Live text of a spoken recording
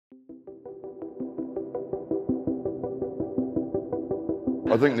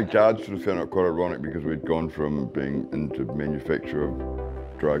I think the guards sort of found it quite ironic because we'd gone from being into manufacture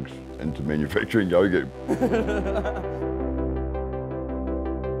of drugs into manufacturing yoghurt.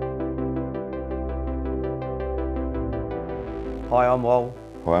 Hi, I'm Wal.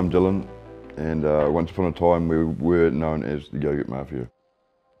 Hi, I'm Dylan, and once upon a time we were known as the Yoghurt Mafia.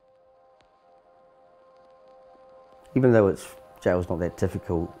 Even though jail's not that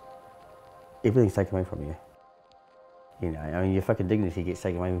difficult, everything's taken away from you. You know, I mean, your fucking dignity gets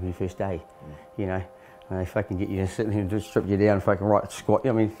taken away with your first day. You know, and they fucking get you sitting here and just strip you down, fucking right squat.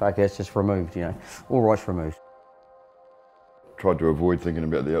 I mean, fuck, that's just removed. You know, all rights removed. Tried to avoid thinking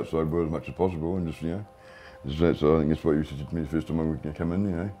about the outside world as much as possible, and just, you know, so I think that's what you said to me the first time when we come in.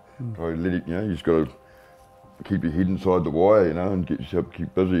 You know, try to let it. You know, you just got to keep your head inside the wire. You know, and get yourself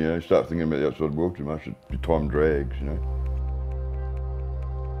keep busy. You know, start thinking about the outside world too much. Your time drags. You know.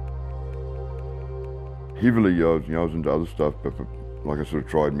 Heavily, I was into other stuff, but like I sort of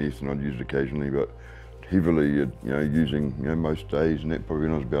tried meth and I'd use it occasionally, but heavily, you know, using, you know, most days, and that probably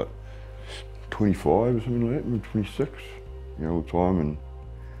when I was about 25 or something like that, maybe 26, you know, all the time, and,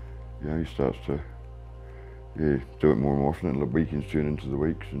 you know, he starts to, yeah, do it more and more often, and the weekends turn into the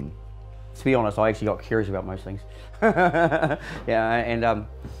weeks. And to be honest, I actually got curious about most things. Yeah, and I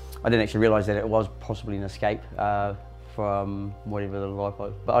didn't actually realise that it was possibly an escape from whatever the life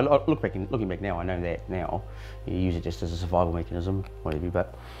was. But looking back now, I know that now. You use it just as a survival mechanism, whatever,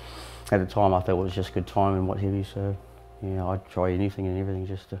 but at the time I thought it was just good time and what have you, so yeah, I'd try anything and everything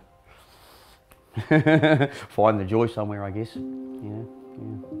just to find the joy somewhere, I guess. Yeah.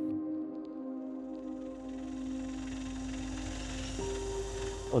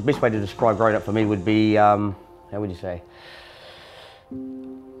 Well, the best way to describe growing up for me would be, how would you say?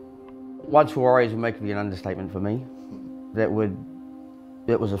 Once warriors would make be an understatement for me. That would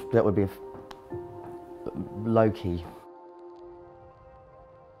be a low key.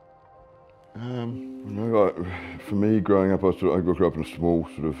 You know, like, for me, growing up, I grew up in a small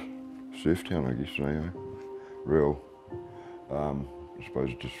sort of surf town, I guess, you know, real, I suppose,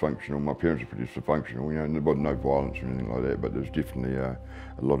 dysfunctional. My parents were pretty dysfunctional, you know, and there wasn't no violence or anything like that, but there was definitely a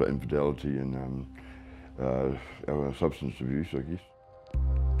lot of infidelity and substance abuse, I guess.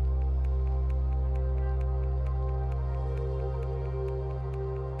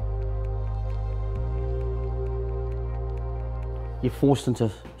 You're forced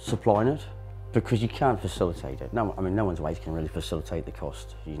into supplying it because you can't facilitate it. No, I mean, no one's wage can really facilitate the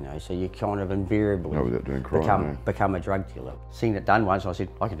cost, you know, so you kind of invariably become a drug dealer. Seen it done once, I said,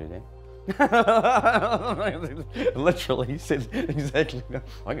 I can do that. Literally said exactly, no,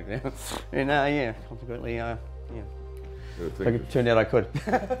 I can do that. And yeah, consequently, yeah. It turned out I could.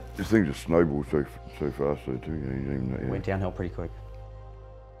 This thing just snowballed so fast though too, you know, you didn't even know, yeah. Went downhill pretty quick.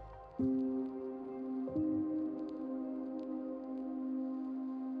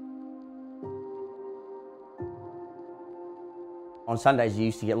 On Sundays, you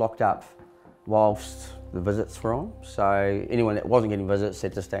used to get locked up whilst the visits were on. So anyone that wasn't getting visits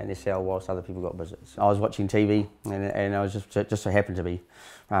had to stay in their cell whilst other people got visits. I was watching TV and I was just so happened to be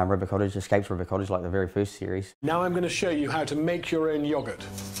River Cottage, Escapes River Cottage, like the very first series. Now I'm going to show you how to make your own yoghurt.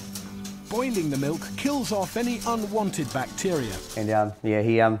 Boiling the milk kills off any unwanted bacteria. And yeah,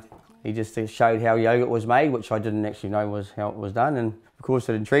 he just showed how yoghurt was made, which I didn't actually know was how it was done. And of course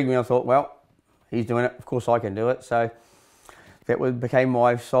it intrigued me. I thought, well, he's doing it, of course I can do it. So that became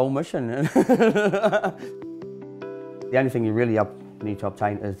my sole mission. The only thing you really need to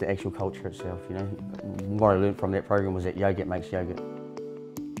obtain is the actual culture itself, you know. What I learned from that program was that yoghurt makes yoghurt.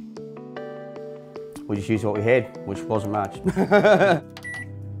 We just used what we had, which wasn't much.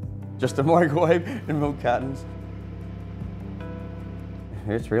 Just a microwave and milk cartons.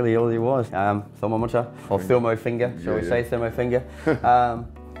 That's really all there was. Thermometer, or thermo finger, shall we say, thermo finger.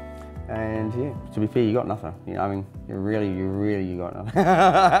 And yeah, to be fair, you got nothing. You know, I mean, you got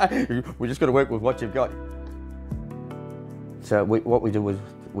nothing. We just got to work with what you've got. So what we did was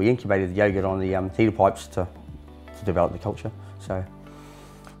we incubated the yoghurt on the heater pipes to develop the culture. So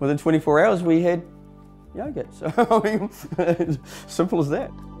within 24 hours, we had yoghurt. So I mean, simple as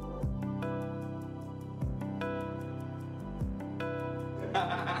that.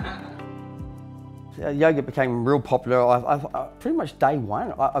 Yoghurt became real popular. I pretty much day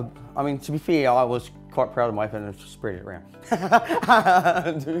one. I mean, to be fair, I was quite proud of my effort and spread it around.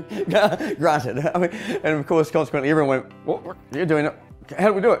 Granted. I mean, and of course, consequently, everyone went, "What? You're doing it? How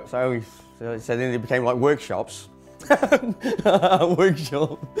do we do it?" So then it became like workshops.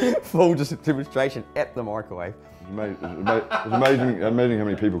 Workshop, full demonstration at the microwave. It's amazing how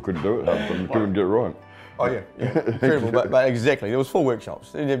many people couldn't do it. Couldn't get it right. Oh yeah, incredible, but exactly. There was 4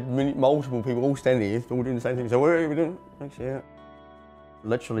 workshops. There were multiple people all standing there, all doing the same thing. So what are we doing? Thanks, yeah.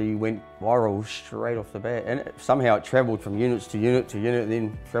 literally went viral straight off the bat, and somehow it travelled from units to unit to unit, and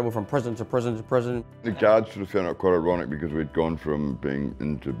then travelled from prison to prison to prison. The guards sort of found it quite ironic because we'd gone from being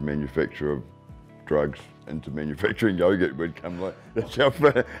into manufacture of drugs into manufacturing yogurt. We'd come like, that's how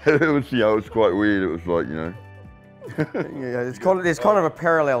far, it was, it was quite weird. It was like, Yeah, there's kind of a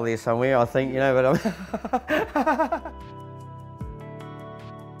parallel there somewhere, I think, but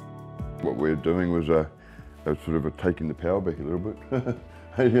what we were doing was sort of taking the power back a little bit.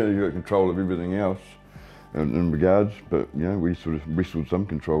 You got control of everything else in regards, but we sort of wrestled some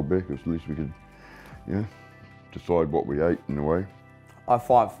control back, at least we could decide what we ate in a way.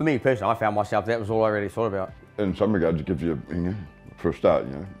 For me personally, I found myself, that was all I really thought about. In some regards it gives you, for a start,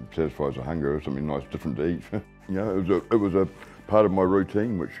 it satisfies a hunger or something nice, different to eat. It was a part of my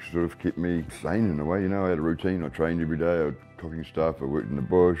routine which sort of kept me sane in a way. I had a routine, I trained every day, I was cooking stuff, I worked in the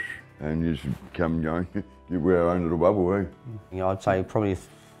bush, and you just come, you wear our own little bubble, eh? I'd say probably,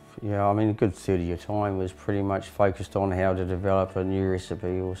 a good third of your time was pretty much focused on how to develop a new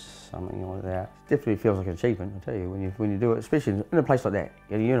recipe or something like that. Definitely feels like an achievement, I tell you, when you do it, especially in a place like that.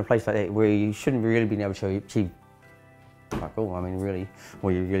 You're in a place like that where you shouldn't really be able to achieve fuck all. Really,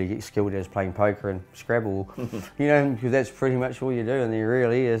 where you really get skilled as playing poker and Scrabble, because that's pretty much all you do, and there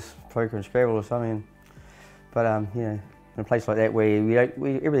really is poker and Scrabble or something. But in a place like that where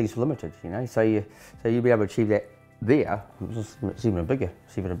everything's limited, so you'll be able to achieve that there. It's even a bigger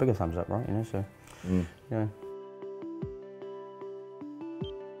thumbs up, right? So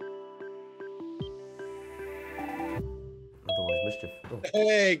Otherwise mischief. Oh.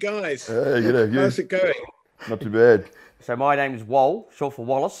 Hey guys. Hey, g'day. How's it going? Not too bad. So my name's Wal, short for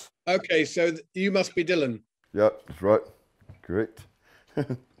Wallace. Okay, so you must be Dylan. Yep, that's right. Correct.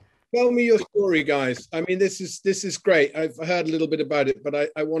 Tell me your story, guys. This is great. I've heard a little bit about it,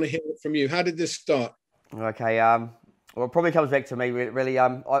 but I want to hear it from you. How did this start? Okay, well, it probably comes back to me, really.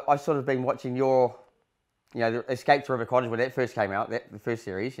 I sort of been watching your, the Escape to River Cottage when that first came out, the first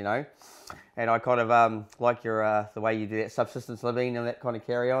series, and I kind of like your, the way you do that subsistence living and that kind of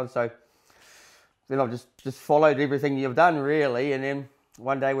carry on. So then I've just followed everything you've done, really, and then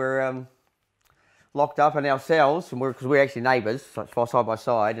one day we're locked up in our cells, and because we're actually neighbours, side by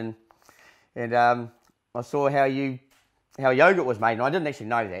side, and I saw how yogurt was made, and I didn't actually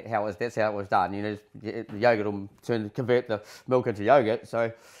know that's how it was done. The yogurt will convert the milk into yogurt. So,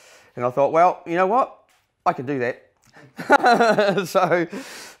 and I thought, well, you know what, I can do that. So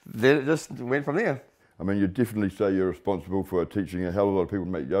then it just went from there. You definitely say you're responsible for teaching a hell of a lot of people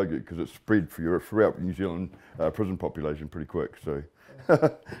to make yogurt because it's spread throughout New Zealand prison population pretty quick. So.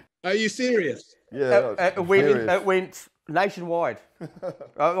 Are you serious? Yeah, it went nationwide.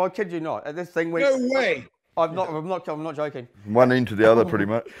 I kid you not. This thing went. No way. I'm not joking. One end to the other, pretty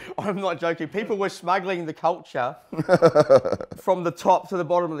much. I'm not joking. People were smuggling the culture from the top to the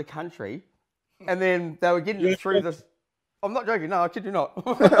bottom of the country, and then they were getting it through this. I'm not joking. No, I kid you not.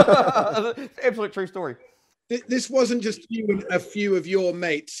 Absolute true story. This wasn't just you and a few of your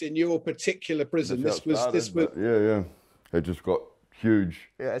mates in your particular prison. This was. Yeah. It just got huge.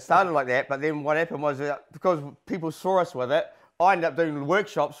 Yeah, it started like that, but then what happened was that because people saw us with it, I ended up doing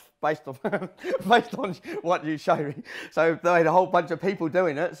workshops based on what you showed me. So they had a whole bunch of people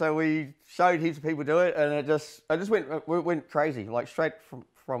doing it. So we showed heaps of people do it, and it just went crazy, like straight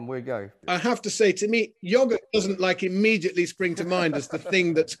from word go. I have to say, to me, yogurt doesn't immediately spring to mind as the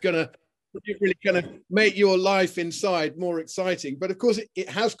thing that's really gonna make your life inside more exciting. But of course, it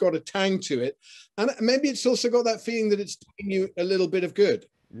has got a tang to it, and maybe it's also got that feeling that it's doing you a little bit of good.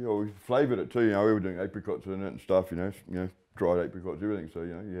 Yeah, we flavoured it too. We were doing apricots in it and stuff. Dried apricots, everything. So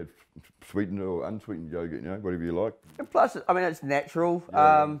you had sweetened or unsweetened yogurt. Whatever you like. And plus, it's natural.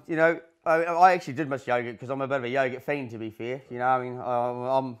 Yeah. I actually did miss yogurt because I'm a bit of a yogurt fiend, to be fair. I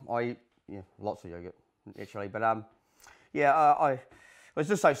eat lots of yogurt actually, but it was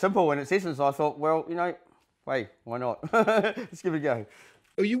just so simple in its essence. I thought, well, why not? Let's give it a go.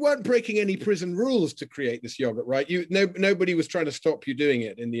 Oh, you weren't breaking any prison rules to create this yogurt, right? Nobody was trying to stop you doing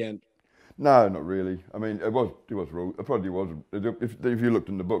it in the end. No, not really. It was a rule. It probably was. If you looked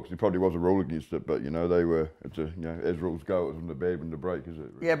in the books, there probably was a rule against it. But they were. As rules go, it wasn't a bad one to break, is it?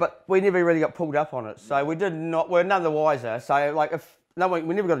 Really? Yeah, but we never really got pulled up on it, so we did not. We're none the wiser. So we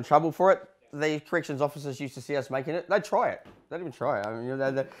never got in trouble for it. The corrections officers used to see us making it. They'd try it. They'd even try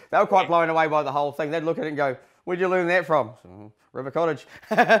it. They were quite blown away by the whole thing. They'd look at it and go, "Where'd you learn that from?" River Cottage.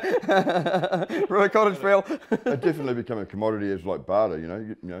 River Cottage, Phil. It definitely become a commodity as barter. You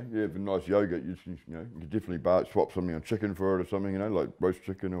have a nice yogurt. You definitely swap something on chicken for it or something. Like roast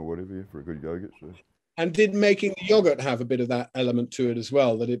chicken or whatever for a good yogurt. So. And did making the yogurt have a bit of that element to it as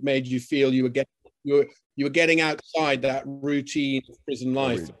well? That it made you feel you were getting you were getting outside that routine of prison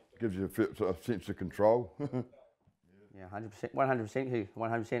life. It gives you a sense of control. Yeah, 100%, 100%,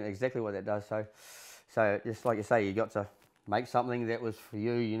 100%, exactly what that does. So just like you say, you got to make something that was for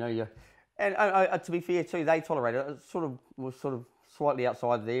you, you know. And to be fair too, they tolerated it. It was sort of slightly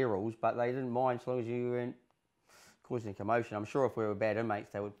outside their rules, but they didn't mind as long as you weren't causing a commotion. I'm sure if we were bad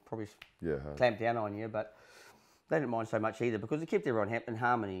inmates, they would probably clamp down on you, but they didn't mind so much either because it kept everyone in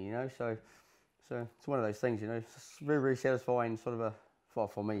harmony, you know. So it's one of those things, you know. It's very, very satisfying, sort of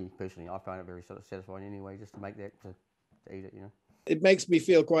for me personally. I found it very sort of satisfying anyway, just to make that to eat it, you know. It makes me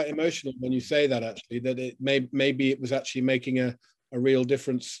feel quite emotional when you say that, actually, that it maybe it was actually making a real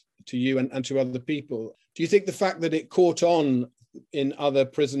difference to you and to other people. Do you think the fact that it caught on in other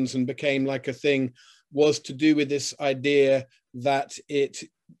prisons and became like a thing was to do with this idea that it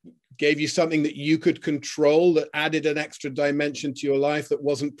gave you something that you could control, that added an extra dimension to your life, that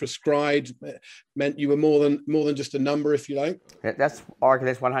wasn't prescribed, meant you were more than just a number, if you like? I reckon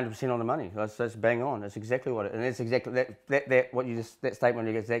that's 100% on the money. That's bang on. That's exactly what it, and that's exactly that statement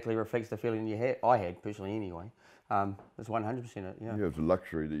exactly reflects the feeling I had personally anyway. It's 100% it. Yeah. Yeah, it was a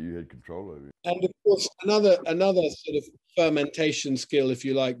luxury that you had control over. And of course, another sort of fermentation skill, if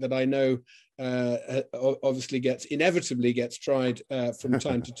you like, that I know obviously inevitably gets tried from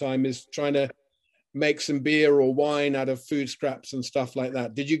time to time is trying to make some beer or wine out of food scraps and stuff like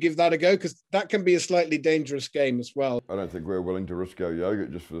that. Did you give that a go? Because that can be a slightly dangerous game as well. I don't think we're willing to risk our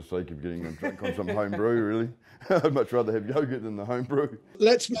yogurt just for the sake of getting them drunk on some home brew, really. I'd much rather have yogurt than the home brew.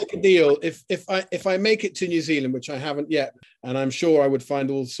 Let's make a deal. If I make it to New Zealand, which I haven't yet, and I'm sure I would find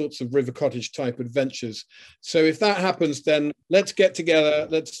all sorts of River Cottage type adventures. So if that happens, then let's get together.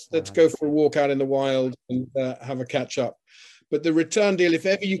 Let's go for a walk out in the wild and have a catch up. But the return deal, if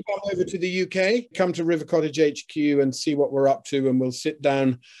ever you come over to the UK, come to River Cottage HQ and see what we're up to, and we'll sit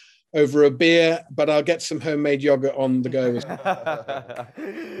down over a beer, but I'll get some homemade yogurt on the go. Yeah,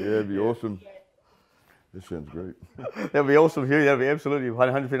 it'd be awesome. This sounds great. That'd be awesome, Hugh. That'd be absolutely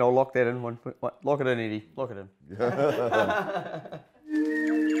 100%. I'll lock that in. Lock it in, Eddie. Lock it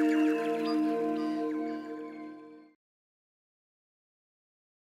in.